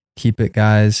guns? Keep it,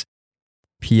 guys.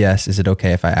 P.S. Is it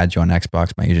okay if I add you on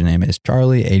Xbox? My username is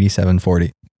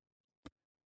Charlie8740.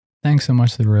 Thanks so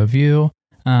much for the review.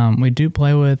 We do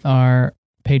play with our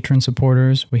patron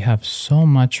supporters. We have so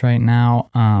much right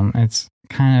now. It's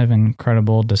kind of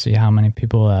incredible to see how many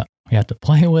people that we have to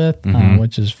play with,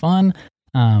 which is fun.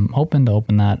 Hoping to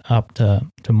open that up to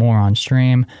more on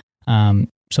stream.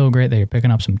 So great that you're picking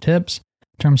up some tips.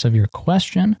 In terms of your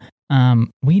question,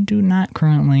 we do not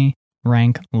currently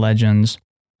rank legends.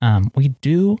 We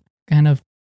do kind of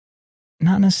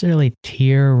not necessarily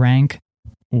tier rank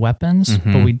weapons,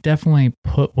 but we definitely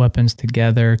put weapons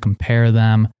together, compare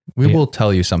them. We will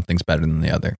tell you something's better than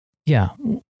the other. Yeah.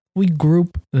 We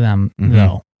group them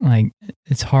though. Like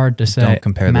it's hard to say. Don't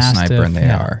compare Mastiff, the sniper and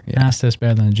the AR. Yeah. Mastiff's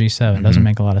better than the G7. Doesn't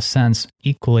make a lot of sense.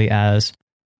 Equally as,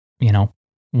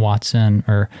 Watson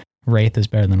or Wraith is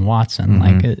better than Watson.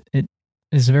 Like it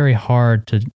is very hard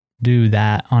to do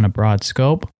that on a broad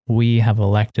scope. We have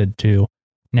elected to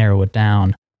narrow it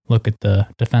down, look at the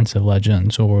defensive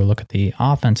legends or look at the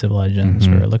offensive legends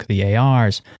or look at the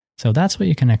ARs. So that's what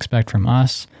you can expect from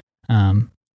us. And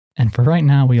for right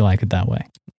now, we like it that way.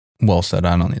 Well said.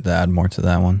 I don't need to add more to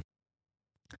that one.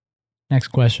 Next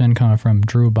question coming from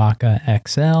Drew Baca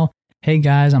XL. Hey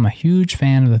guys, I'm a huge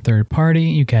fan of the third party.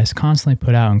 You guys constantly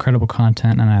put out incredible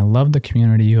content and I love the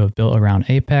community you have built around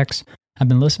Apex. I've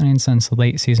been listening since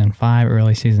late season 5,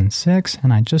 early season 6,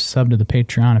 and I just subbed to the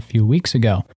Patreon a few weeks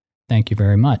ago. Thank you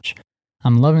very much.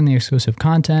 I'm loving the exclusive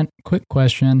content. Quick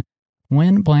question.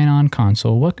 When playing on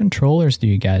console, what controllers do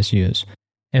you guys use?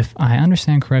 If I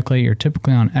understand correctly, you're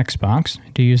typically on Xbox.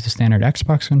 Do you use the standard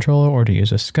Xbox controller or do you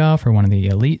use a SCUF or one of the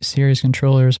Elite series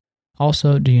controllers?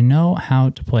 Also, do you know how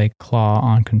to play Claw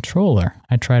on controller?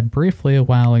 I tried briefly a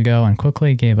while ago and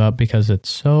quickly gave up because it's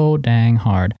so dang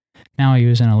hard. Now I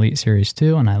use an Elite Series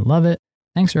 2 and I love it.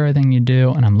 Thanks for everything you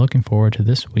do and I'm looking forward to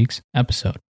this week's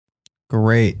episode.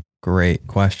 Great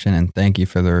question and thank you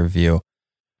for the review.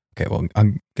 Okay, well,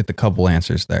 I'll get the couple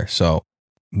answers there. So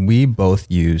we both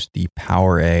use the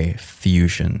PowerA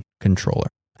Fusion controller.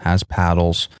 Has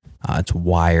paddles. It's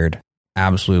wired.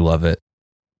 Absolutely love it.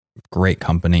 Great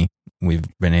company. We've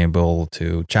been able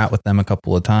to chat with them a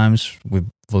couple of times. We've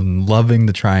been loving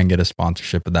to try and get a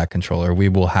sponsorship of that controller. We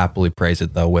will happily praise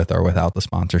it though, with or without the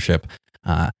sponsorship.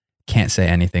 Can't say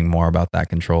anything more about that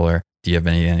controller. Do you have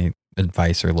any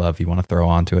advice or love you want to throw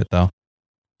onto it though?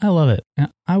 I love it.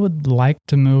 I would like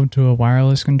to move to a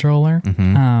wireless controller.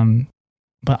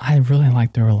 But I really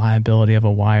like the reliability of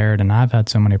a wired, and I've had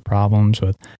so many problems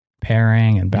with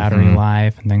pairing and battery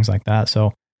life and things like that.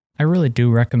 So I really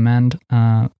do recommend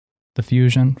the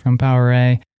Fusion from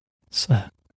PowerA. It's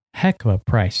a heck of a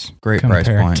price. Great price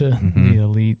point. Compared to the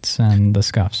Elites and the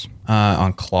SCUFs.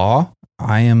 On Claw,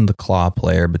 I am the Claw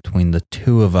player between the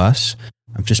two of us.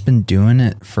 I've just been doing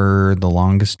it for the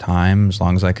longest time, as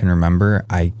long as I can remember.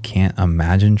 I can't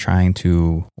imagine trying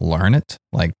to learn it,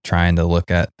 like trying to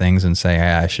look at things and say,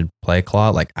 hey, I should play Claw.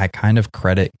 Like I kind of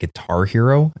credit Guitar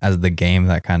Hero as the game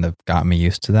that kind of got me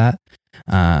used to that.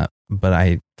 But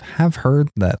I have heard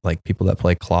that like people that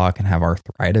play Claw can have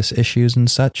arthritis issues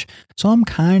and such. So I'm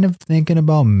kind of thinking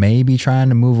about maybe trying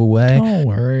to move away. Don't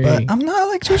worry. But I'm not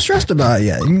like too stressed about it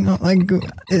yet. Like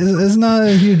it's not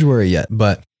a huge worry yet,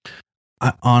 but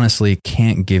I honestly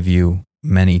can't give you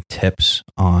many tips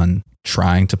on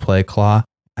trying to play Claw.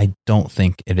 I don't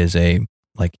think it is a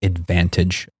like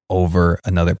advantage over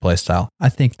another playstyle. I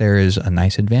think there is a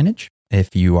nice advantage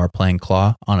if you are playing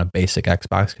claw on a basic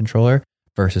Xbox controller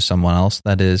versus someone else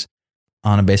that is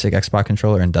on a basic Xbox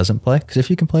controller and doesn't play. Because if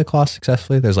you can play claw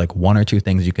successfully, there's like one or two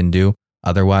things you can do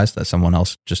otherwise that someone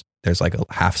else just, there's like a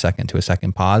half second to a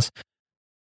second pause.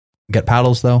 Get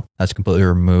paddles though, that's completely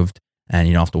removed and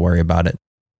you don't have to worry about it.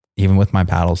 Even with my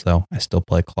paddles though, I still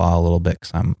play claw a little bit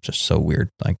because I'm just so weird.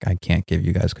 Like I can't give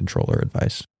you guys controller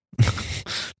advice.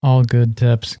 All good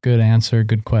tips, good answer,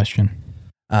 good question.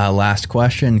 Last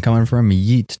question coming from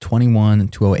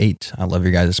Yeet21208. I love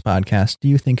your guys' podcast. Do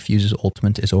you think Fuse's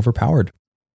ultimate is overpowered?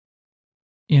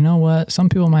 You know what? Some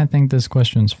people might think this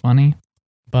question's funny,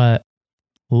 but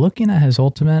looking at his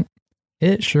ultimate,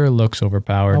 it sure looks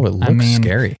overpowered. Oh, it looks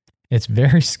scary. It's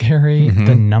very scary. Mm-hmm.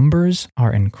 The numbers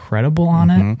are incredible on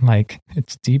it. Like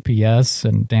its DPS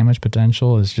and damage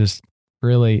potential is just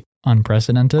really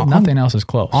unprecedented. Nothing else is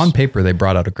close. On paper, they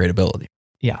brought out a great ability.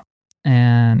 Yeah.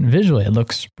 And visually, it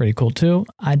looks pretty cool too.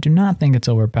 I do not think it's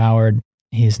overpowered.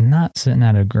 He's not sitting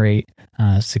at a great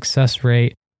success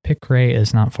rate. Pick rate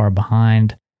is not far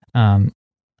behind. I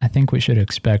think we should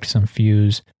expect some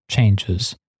Fuse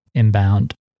changes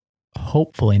inbound,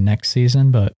 hopefully next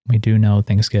season, but we do know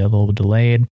things get a little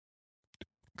delayed.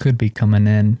 Could be coming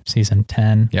in season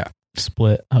 10. Yeah.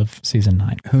 Split of season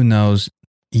 9. Who knows?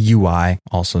 UI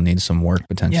also needs some work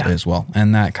potentially as well.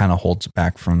 And that kind of holds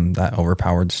back from that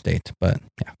overpowered state. But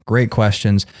yeah, great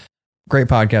questions. Great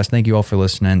podcast. Thank you all for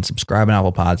listening. Subscribe on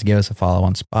Apple Pods. Give us a follow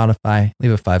on Spotify.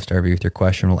 Leave a 5-star review with your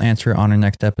question. We'll answer it on our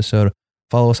next episode.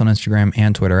 Follow us on Instagram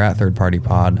and Twitter at Third Party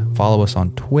Pod. Follow us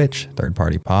on Twitch, Third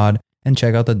Party Pod. And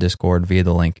check out the Discord via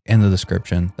the link in the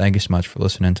description. Thank you so much for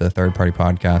listening to the Third Party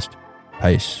Podcast.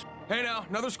 Peace. Hey now,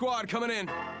 another squad coming in.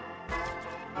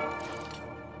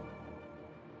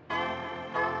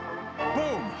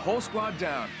 Boom, whole squad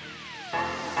down.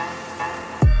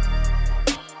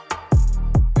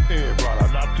 Hey,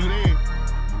 brother, not today.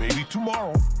 Maybe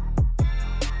tomorrow.